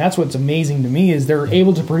being's hand, and that's what's amazing to me is they're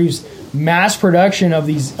able to produce mass production of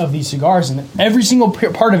these cigars, and every single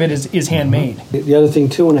part of it is handmade. The other thing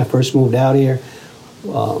too, when I first moved out here,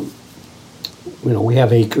 we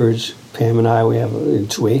have acres. Pam and I, we have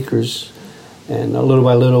 2 acres, and little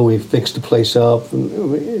by little we fixed the place up. And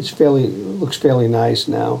it looks fairly nice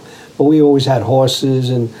now. But we always had horses,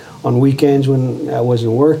 and on weekends when I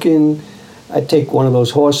wasn't working, I'd take one of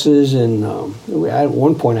those horses, and at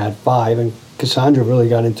one point I had 5, and Cassandra really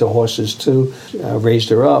got into horses too. I raised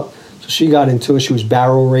her up. So she got into it. She was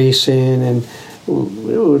barrel racing, and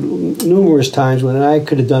numerous times when I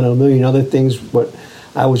could have done a million other things, but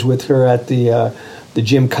I was with her at the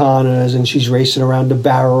Gymkhanas, and she's racing around the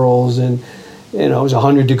barrels, and it was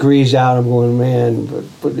 100 degrees out. I'm going, man,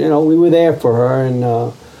 but we were there for her,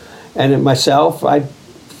 and myself, I'd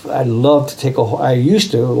love to I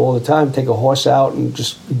used to all the time take a horse out and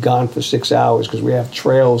just be gone for 6 hours because we have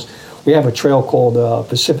trails. We have a trail called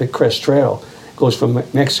Pacific Crest Trail. It goes from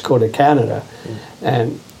Mexico to Canada.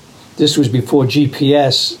 And this was before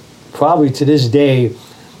GPS. Probably to this day,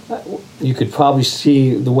 you could probably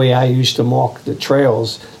see the way I used to mark the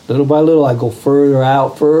trails. Little by little, I go further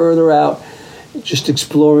out, just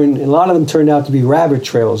exploring. And a lot of them turned out to be rabbit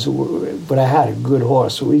trails, but I had a good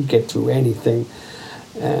horse, so we'd get through anything.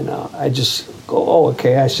 And I just go,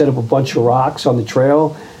 okay, I set up a bunch of rocks on the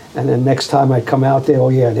trail, and then next time I come out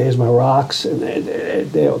there, there's my rocks, and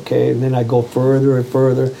they're okay. And then I go further and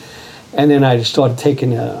further, and then I started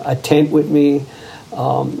taking a tent with me.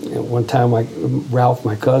 One time, Ralph,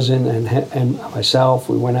 my cousin, and myself,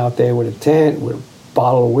 we went out there with a tent, with a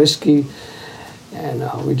bottle of whiskey, and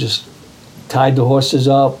we just tied the horses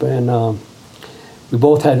up, and I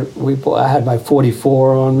had my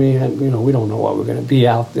 44 on me, and we don't know what we're going to be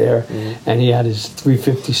out there, and he had his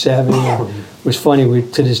 357. It was funny.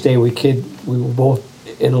 To this day, we were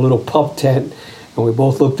both in a little pup tent, and we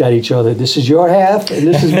both looked at each other. This is your half, and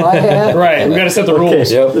this is my half. Right, we got to set the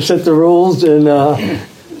rules. Yep. Set the rules, and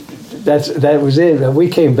that was it. We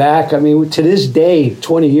came back. I mean, to this day,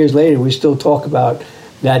 20 years later, we still talk about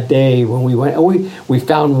that day when we went. And we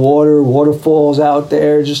found waterfalls out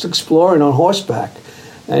there, just exploring on horseback.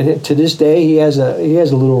 And to this day, he has a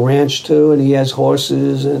little ranch too, and he has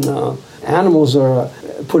horses, and animals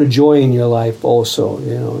put a joy in your life also,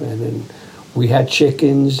 And then we had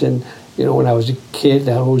chickens, and when I was a kid,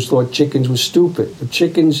 I always thought chickens were stupid. The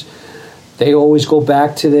chickens, they always go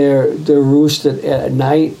back to their roost at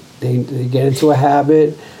night. They get into a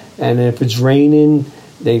habit, and if it's raining,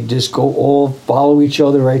 they just all follow each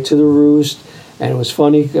other right to the roost. And it was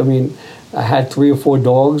funny. I mean, I had 3 or 4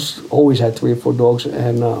 dogs, always had 3 or 4 dogs,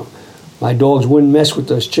 and my dogs wouldn't mess with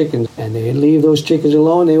those chickens, and they'd leave those chickens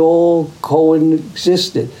alone. They all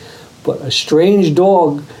coexisted. But a strange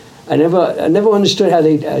dog, I never understood how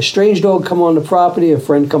a strange dog come on the property, a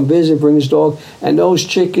friend come visit, bring his dog, and those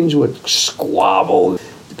chickens would squabble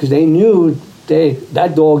because they knew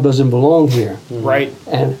that dog doesn't belong here. Right.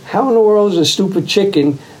 And how in the world does a stupid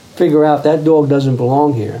chicken figure out that dog doesn't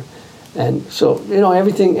belong here? And so,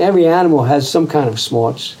 every animal has some kind of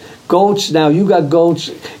smarts. Goats, now you got goats.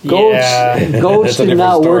 Goats did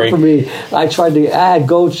not work for me. I had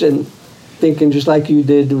goats and thinking just like you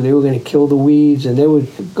did, they were going to kill the weeds, and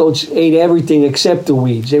goats ate everything except the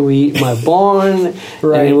weeds. They would eat my barn, and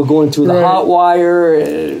they were going through the hot wire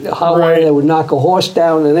that would knock a horse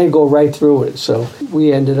down, and they'd go right through it. So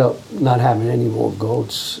we ended up not having any more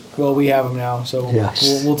goats. Well, we have them now, so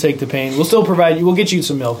Yes. we'll take the pain. We'll still provide you. We'll get you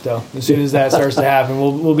some milk though. As soon as that starts to happen,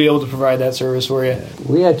 we'll be able to provide that service for you.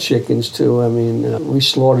 We had chickens too. I mean, we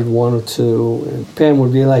slaughtered 1 or 2, and Pam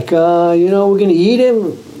would be like, we're going to eat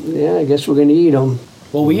him. Yeah, I guess we're going to eat them.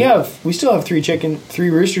 Well, we still have 3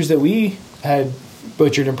 roosters that we had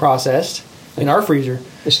butchered and processed in our freezer.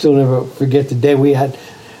 I still never forget the day we had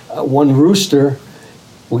one rooster.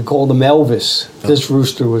 We called him Elvis. This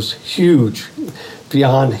rooster was huge,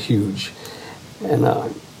 beyond huge. And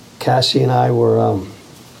Cassie and I were.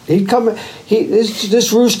 He'd come.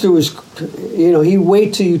 This rooster was, he'd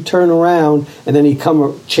wait till you turn around, and then he'd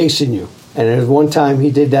come chasing you. And there was one time he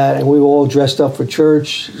did that, and we were all dressed up for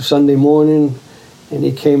church Sunday morning, and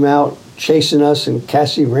he came out chasing us, and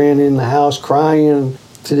Cassie ran in the house crying.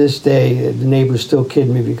 To this day, the neighbors still kid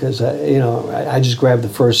me because I just grabbed the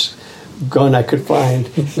first gun I could find.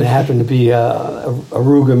 And it happened to be a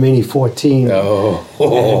Ruger Mini 14.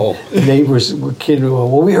 Oh. And neighbors were kidding.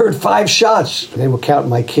 Well, we heard 5 shots. They were counting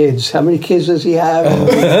my kids. How many kids does he have?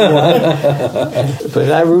 But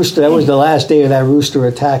that rooster, that was the last day of that rooster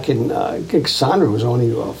attack. And I think Sandra was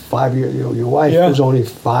only 5 years. Your wife was only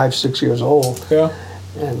 5, 6 years old. Yeah.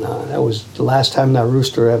 And that was the last time that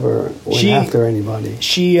rooster ever went after anybody.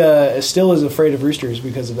 She still is afraid of roosters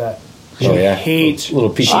because of that. She hates a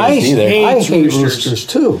little PTSD I hates hate roosters. roosters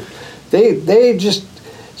too. They just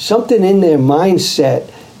something in their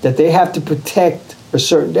mindset that they have to protect a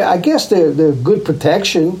certain. I guess they're good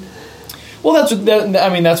protection. Well, that's what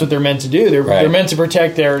they're meant to do. They're meant to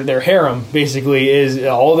protect their harem. Basically, is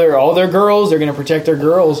all their girls. They're going to protect their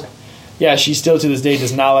girls. Yeah, she still to this day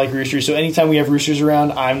does not like roosters. So anytime we have roosters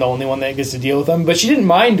around, I'm the only one that gets to deal with them. But she didn't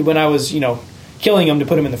mind when I was, killing them to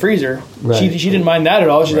put them in the freezer. Right. She didn't mind that at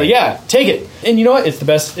all. She's like, yeah, take it. And you know what? It's the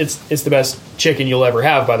best. It's the best chicken you'll ever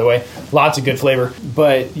have. By the way, lots of good flavor.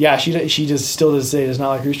 But yeah, she just still to this day does not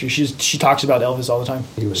like roosters. She talks about Elvis all the time.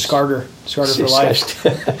 Scarger for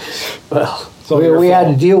life. Well, we had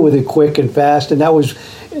to deal with it quick and fast, and that was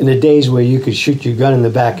in the days where you could shoot your gun in the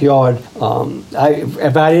backyard.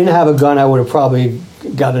 If I didn't have a gun, I would have probably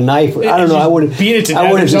got a knife. I don't know. I would have beat it to death.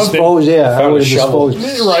 I would have disposed. Yeah, I would have disposed.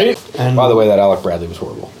 Right. And by the way, that Alec Bradley was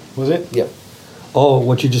horrible. Was it? Yep. Oh,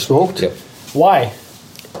 what you just smoked? Yep. Why?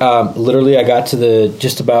 Literally, I got to the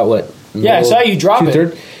just about what? Yeah, I saw you drop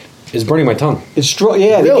it. It's burning my tongue. It's strong.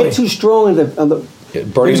 Yeah, really? They get too strong on the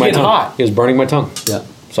burning my tongue. Hot. It was burning my tongue. Yeah.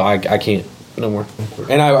 So I can't no more.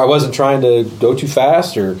 And I wasn't trying to go too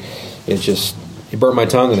fast, or it burnt my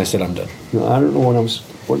tongue, and I said I'm done. No, I don't know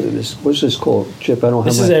what it is. What's this called, Chip? I don't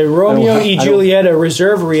have. This is a Romeo y Julieta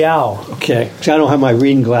Reserve Real. Okay, I don't have my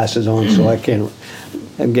reading glasses on, so I can't.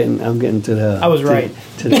 I'm getting to the. I was right.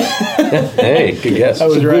 Hey, good guess. I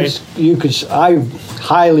was right. I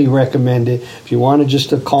highly recommend it if you want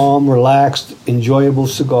just a calm, relaxed, enjoyable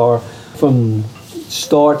cigar from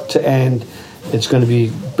start to end. It's going to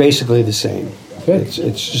be basically the same. Good.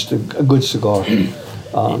 It's just a good cigar.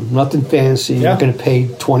 Nothing fancy. Yeah. You're going to pay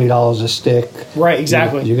 $20 a stick. Right,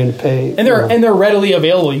 exactly. You're going to pay, and they're readily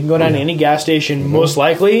available. You can go down to any gas station. Mm-hmm. Most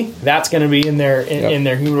likely, that's going to be in their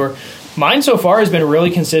humidor. Mine so far has been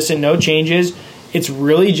really consistent. No changes. It's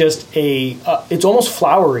really just it's almost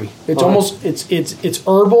flowery. It's almost it's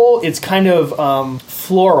herbal. It's kind of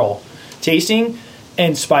floral tasting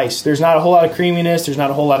and spice. There's not a whole lot of creaminess. There's not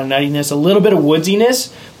a whole lot of nuttiness. A little bit of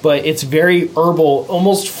woodsiness, but it's very herbal,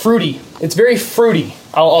 almost fruity. It's very fruity.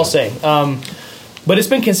 I'll say. But it's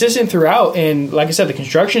been consistent throughout, and like I said, the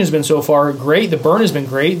construction has been so far great. The burn has been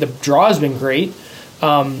great. The draw has been great.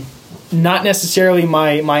 Not necessarily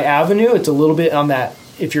my avenue. It's a little bit on that.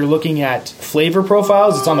 If you're looking at flavor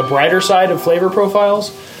profiles, it's on the brighter side of flavor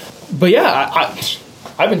profiles. But yeah,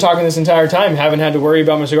 I've been talking this entire time. Haven't had to worry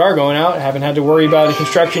about my cigar going out. Haven't had to worry about the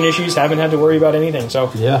construction issues. Haven't had to worry about anything.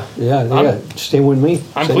 So yeah. Stay with me.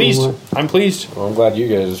 I'm pleased. I'm pleased. Well, I'm glad you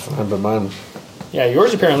guys have been mine. Yeah,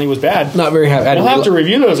 yours apparently was bad. Not very happy. We'll have to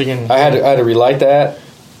review those again. I had to relight that.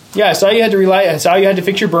 Yeah, I saw you had to relight. I saw you had to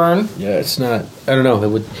fix your burn. Yeah, it's not. I don't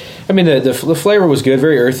know. The flavor was good.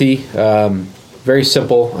 Very earthy. Very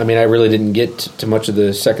simple. I mean, I really didn't get to much of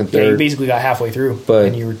the second, third. Yeah, you basically got halfway through,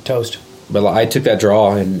 and you were toast. But I took that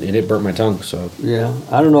draw, and it burnt my tongue. So yeah,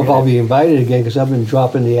 I don't know if I'll be invited again because I've been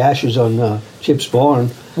dropping the ashes on Chip's barn.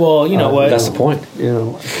 Well, you know what? That's the point.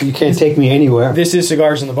 You can't take me anywhere. This is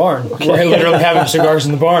Cigars in the Barn. Okay. We're literally having cigars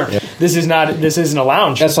in the barn. Yeah. This isn't a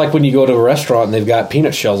lounge. That's like when you go to a restaurant and they've got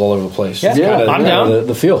peanut shells all over the place. Yeah, I'm down.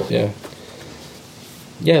 The feel. Yeah.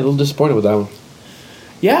 Yeah, a little disappointed with that one.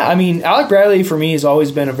 Yeah, I mean, Alec Bradley for me has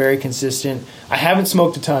always been a very consistent. I haven't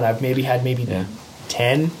smoked a ton. I've had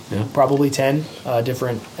 10, probably 10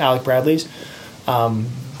 different Alec Bradleys,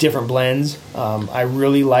 different blends. I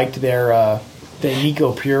really liked their the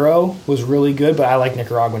Nico Puro was really good, but I like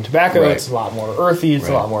Nicaraguan tobacco. Right. It's a lot more earthy. It's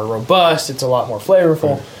a lot more robust. It's a lot more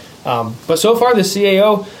flavorful. Right. But so far, the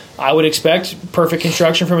CAO, I would expect perfect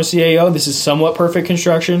construction from a CAO. This is somewhat perfect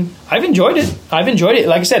construction. I've enjoyed it.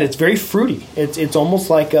 Like I said, it's very fruity. It's almost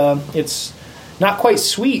like it's not quite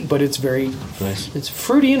sweet, but it's very nice. It's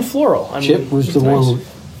fruity and floral. Chip was the one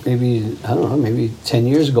who maybe 10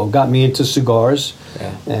 years ago got me into cigars,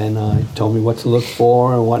 and told me what to look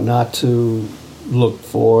for and what not to look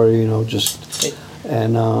for. And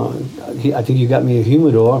I think you got me a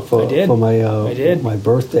humidor for my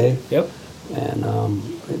birthday. Yep. And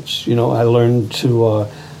it's I learned to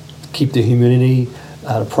keep the humidity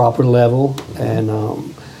at a proper level, and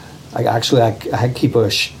I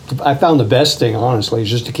found the best thing honestly is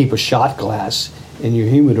just to keep a shot glass in your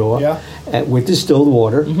humidor with distilled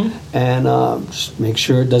water, and just make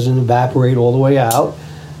sure it doesn't evaporate all the way out.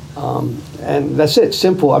 And that's it.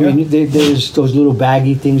 Simple. I mean, there's those little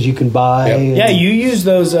baggy things you can buy. Yeah, you use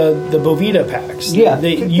those the Bovita packs. Yeah,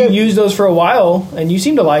 you used those for a while, and you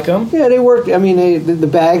seem to like them. Yeah, they work. I mean, the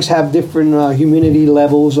bags have different humidity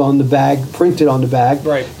levels on the bag, printed on the bag,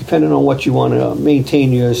 right? Depending on what you want to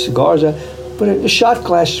maintain your cigars at. But the shot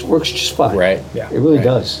glass works just fine. Right. Yeah. It really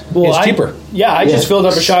does. Well, it's cheaper. I just filled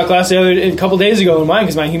up a shot glass a couple days ago in mine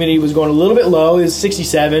because my humidity was going a little bit low. It was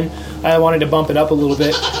 67. I wanted to bump it up a little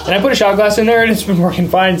bit, and I put a shot glass in there, and it's been working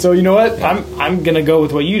fine. So you know what? Yeah. I'm gonna go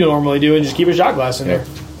with what you normally do and just keep a shot glass in there.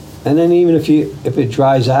 And then even if it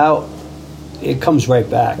dries out, it comes right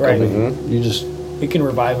back. Right. I mean, you can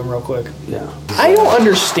revive them real quick. Yeah. I don't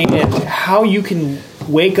understand how you can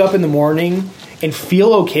wake up in the morning and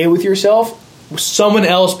feel okay with yourself. Someone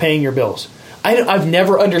else paying your bills. I've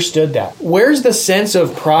never understood that. Where's the sense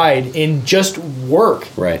of pride in just work?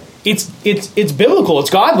 Right. It's biblical. It's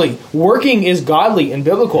godly. Working is godly and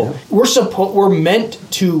biblical. Yeah. We're meant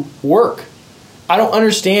to work. I don't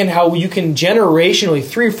understand how you can generationally,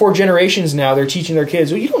 3 or 4 generations now, they're teaching their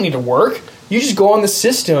kids, well, you don't need to work. You just go on the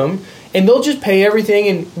system and they'll just pay everything.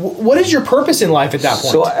 And what is your purpose in life at that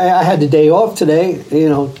point? So I had the day off today.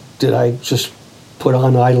 Did I just put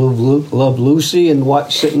on I Love Lucy and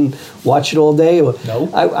sit and watch it all day?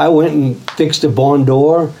 No. I went and fixed a barn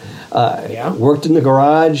door, worked in the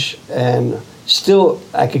garage, and still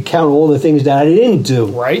I could count all the things that I didn't do.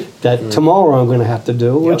 Right. That tomorrow I'm going to have to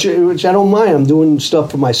do, which I don't mind. I'm doing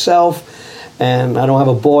stuff for myself, and I don't have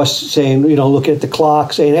a boss saying, looking at the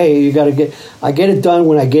clock, saying, hey, you got to get... I get it done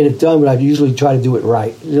when I get it done, but I usually try to do it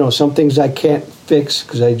right. Some things I can't fix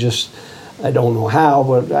because I don't know how,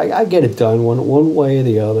 but I get it done one way or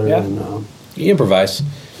the other. Yeah. And, you improvise.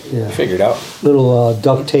 Yeah. You figure it out. Little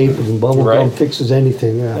duct tape and bubble gum fixes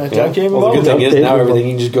anything. Yeah. Duct tape and well, the good thing is now bubble. everything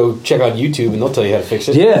you can just go check on YouTube and they'll tell you how to fix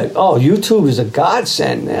it. Yeah. Oh, YouTube is a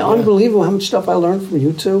godsend. Unbelievable how much stuff I learned from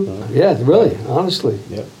YouTube. Yeah, really, honestly.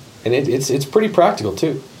 Yeah. And it's pretty practical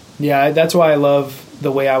too. Yeah, that's why I love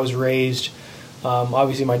the way I was raised.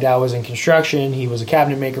 Obviously, my dad was in construction. He was a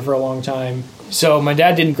cabinet maker for a long time. So my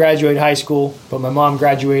dad didn't graduate high school, but my mom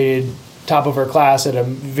graduated top of her class at a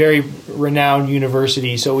very renowned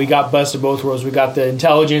university. So we got best of both worlds. We got the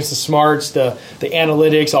intelligence, the smarts, the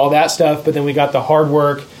analytics, all that stuff. But then we got the hard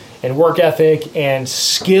work and work ethic and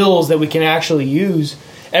skills that we can actually use.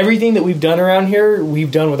 Everything that we've done around here, we've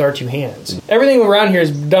done with our 2 hands. Everything around here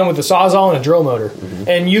is done with a Sawzall and a drill motor. Mm-hmm.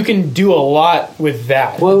 And you can do a lot with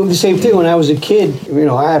that. Well, the same thing when I was a kid.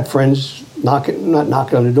 I had friends not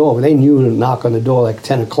knocking on the door, but they knew to knock on the door like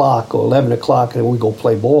 10 o'clock or 11 o'clock, and we go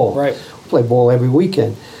play ball. Right. We play ball every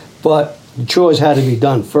weekend. But the chores had to be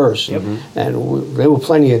done first. Yep. And there were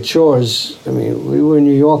plenty of chores. I mean, we were in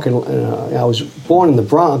New York, and I was born in the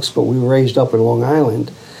Bronx, but we were raised up in Long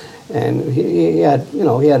Island. And he had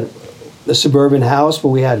a suburban house, but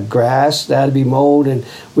we had grass that had to be mowed, and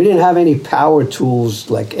we didn't have any power tools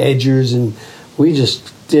like edgers, and we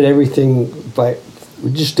just did everything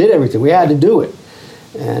We had to do it,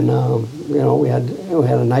 and we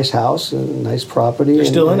had a nice house and a nice property. They're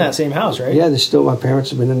still in that same house, right? Yeah, my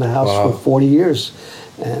parents have been in the house for 40 years,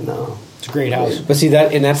 and it's a great house. But see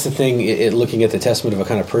that's the thing. Looking at the testament of a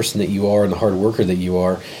kind of person that you are and the hard worker that you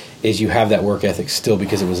are, is you have that work ethic still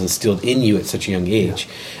because it was instilled in you at such a young age.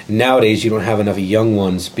 Yeah. Nowadays, you don't have enough young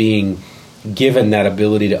ones being given that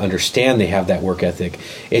ability to understand they have that work ethic.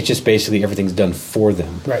 It's just basically everything's done for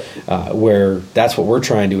them. Right. Where that's what we're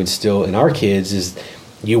trying to instill in our kids is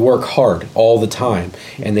you work hard all the time,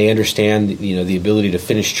 and they understand the ability to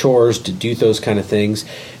finish chores, to do those kind of things,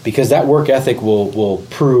 because that work ethic will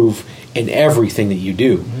prove in everything that you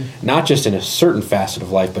do, not just in a certain facet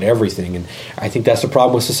of life, but everything. And I think that's the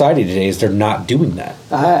problem with society today is they're not doing that.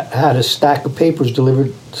 I had a stack of papers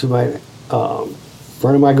delivered to my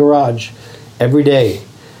front of my garage every day,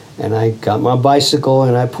 and I got my bicycle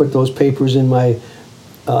and I put those papers in my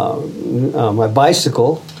my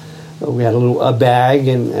bicycle. We had a bag,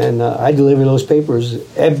 and I delivered those papers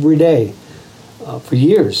every day for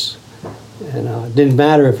years. And it didn't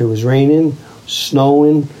matter if it was raining,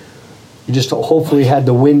 snowing. You just hopefully had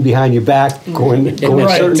the wind behind your back going a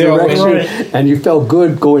certain direction, and you felt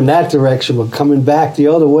good going that direction, but coming back the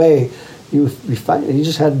other way, you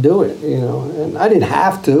just had to do it, And I didn't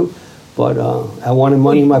have to, but I wanted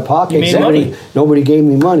money in my pocket. You made money. Nobody gave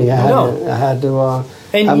me money. I had to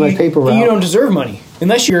have my paper route. You don't deserve money.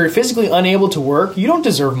 unless you're physically unable to work, you don't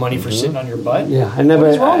deserve money for sitting on your butt. Yeah, I What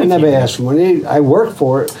is wrong with never you? asked for money. I worked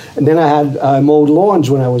for it, and then I mowed lawns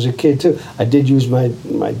when I was a kid too. I did use my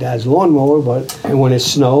dad's lawnmower, and when it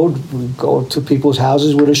snowed, we'd go to people's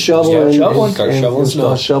houses with a shovel Yeah, and start shoveling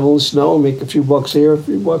snow. start shoveling snow, make a few bucks here, a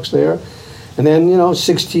few bucks there, and then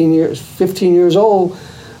 15 years old.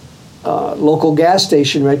 Local gas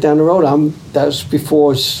station right down the road. That was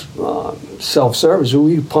before self-service.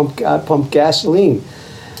 I pumped gasoline,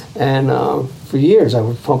 and for years I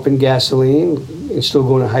was pumping gasoline and still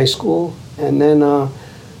going to high school. And then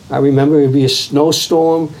I remember it'd be a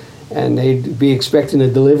snowstorm, and they'd be expecting a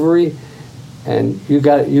delivery, and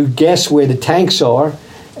you guess where the tanks are,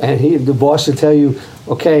 and the boss would tell you,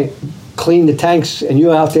 okay, clean the tanks, and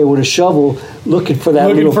you're out there with a shovel looking for that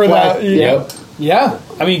little flat. Yep. Yeah,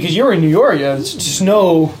 I mean, because you were in New York, it's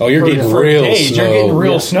snow. Oh, you're getting real days. snow. You're getting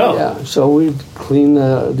real snow. Yeah, so we'd clean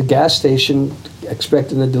the gas station,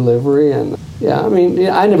 expecting the delivery, and I mean,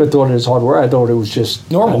 I never thought it was hard work. I thought it was just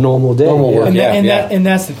Normal. a normal day. Normal work. And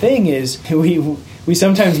that's the thing is we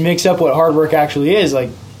sometimes mix up what hard work actually is. Like,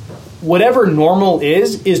 whatever normal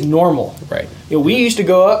is normal. Right. We used to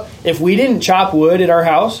go up, if we didn't chop wood at our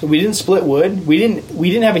house, we didn't split wood, we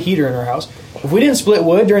didn't have a heater in our house. If we didn't split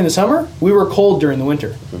wood during the summer, we were cold during the winter.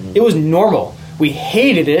 Mm-hmm. It was normal. We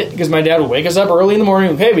hated it because my dad would wake us up early in the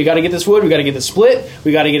morning. Okay, we got to get this wood. We got to get this split.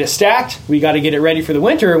 We got to get it stacked. We got to get it ready for the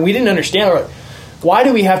winter. And we didn't understand, why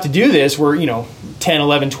do we have to do this? We're 10,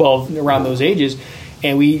 11, 12 around those ages,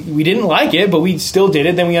 and we didn't like it, but we still did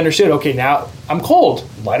it. Then we understood. Okay, now I'm cold.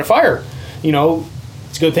 Light a fire.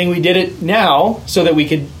 It's a good thing we did it now so that we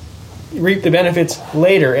could reap the benefits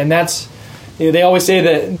later. And that's. They always say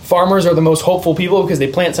that farmers are the most hopeful people because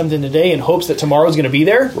they plant something today in hopes that tomorrow's going to be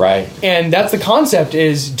there. Right. And that's the concept,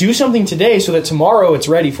 is do something today so that tomorrow it's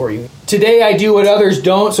ready for you. Today I do what others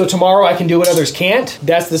don't, so tomorrow I can do what others can't.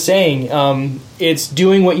 That's the saying. It's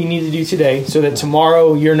doing what you need to do today so that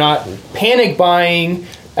tomorrow you're not panic buying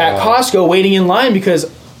at Costco waiting in line, because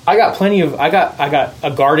I got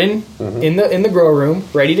a garden in the grow room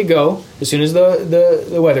ready to go as soon as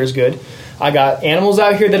the weather's good. I got animals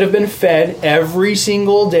out here that have been fed every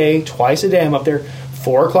single day, twice a day. I'm up there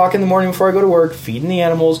 4 o'clock in the morning before I go to work, feeding the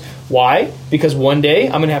animals. Why? Because one day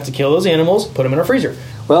I'm going to have to kill those animals, put them in a freezer.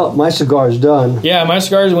 Well, my cigar's done. Yeah, my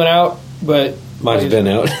cigars went out, but... Mine's been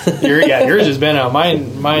out. Yours has been out.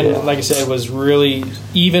 Mine, like I said, was really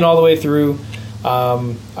even all the way through.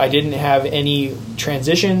 I didn't have any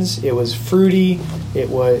transitions. It was fruity. It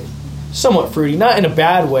was somewhat fruity, not in a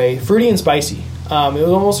bad way, fruity and spicy. It was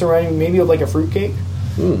almost reminding me maybe of like a fruitcake,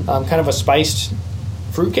 kind of a spiced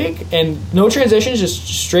fruitcake, and no transitions, just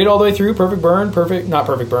straight all the way through. Not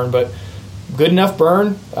perfect burn, but good enough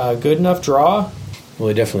burn, good enough draw. Well,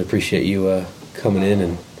 I definitely appreciate you coming in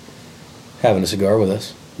and having a cigar with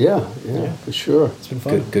us. Yeah, for sure. It's been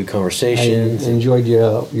fun. Good conversations. I enjoyed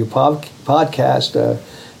your podcast. I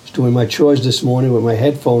was doing my chores this morning with my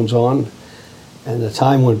headphones on, and the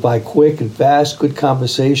time went by quick and fast. Good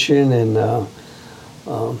conversation, and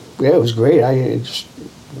it was great.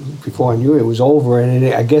 Before I knew it was over, and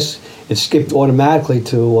I guess it skipped automatically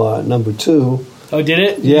to number 2. Oh, did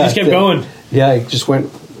it? Yeah, You just kept going. Yeah, it just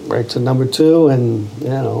went right to number 2,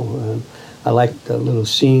 and I liked the little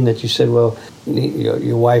scene that you said. Well,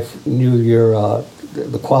 your wife knew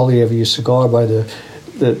the quality of your cigar by the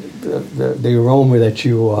aroma that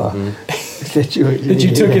you that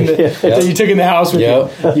you took in the house with you.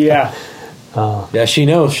 Yeah. Yeah, she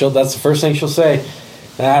knows. That's the first thing she'll say.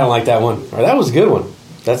 I don't like that one, or that was a good one.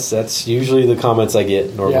 That's usually the comments I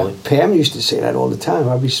get normally. Yeah. Pam used to say that all the time.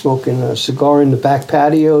 I'd be smoking a cigar in the back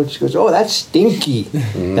patio, and she goes, "Oh, that's stinky,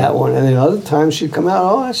 that one." And then other times she'd come out,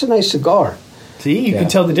 "Oh, that's a nice cigar." See, you can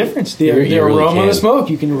tell the difference. The You really aroma of the can. smoke,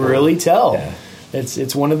 you can really tell. Yeah.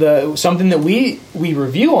 It's one of something that we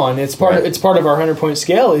review on. It's part of our 100-point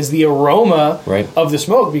scale is the aroma of the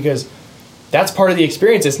smoke, because that's part of the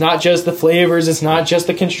experience. It's not just the flavors. It's not just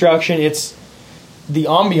the construction. It's the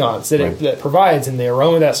ambiance that it provides, and the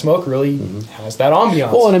aroma of that smoke really has that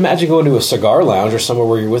ambiance. Well, and imagine going to a cigar lounge or somewhere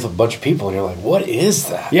where you're with a bunch of people and you're like, "What is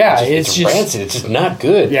that?" Yeah, it's just rancid. It's just not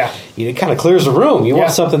good. Yeah, it kind of clears the room. You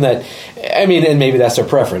want something that, I mean, and maybe that's their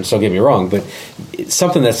preference. Don't get me wrong, but it's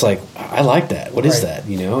something that's like, I like that. What is that?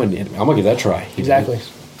 And I'm gonna give that a try. Exactly.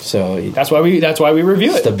 So that's why we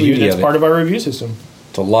review it. The beauty That's of it. part of our review system.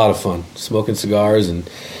 It's a lot of fun smoking cigars and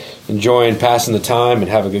enjoying passing the time and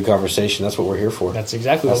having a good conversation. That's what we're here for. That's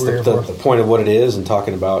exactly what we're here for. The point of what it is, and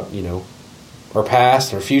talking about our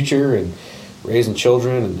past, our future, and raising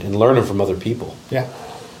children and learning from other people. Yeah,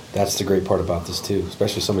 that's the great part about this too.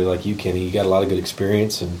 Especially somebody like you, Kenny. You got a lot of good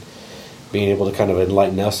experience and being able to kind of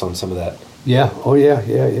enlighten us on some of that Yeah. Oh, yeah.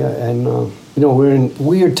 And we're in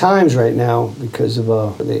weird times right now because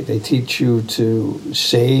of they teach you to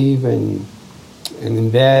save and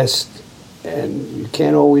invest, and you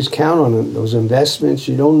can't always count on those investments.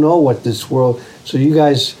 You don't know what this world. So you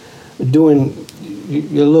guys are doing.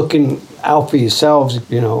 You're looking out for yourselves.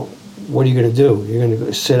 What are you going to do? You're going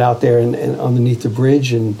to sit out there and underneath the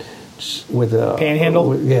bridge and with a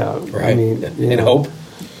panhandle. Yeah, Right. I mean, And hope.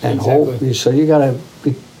 and Exactly. hope. So you got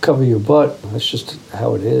to cover your butt. That's just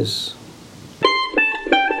how it is.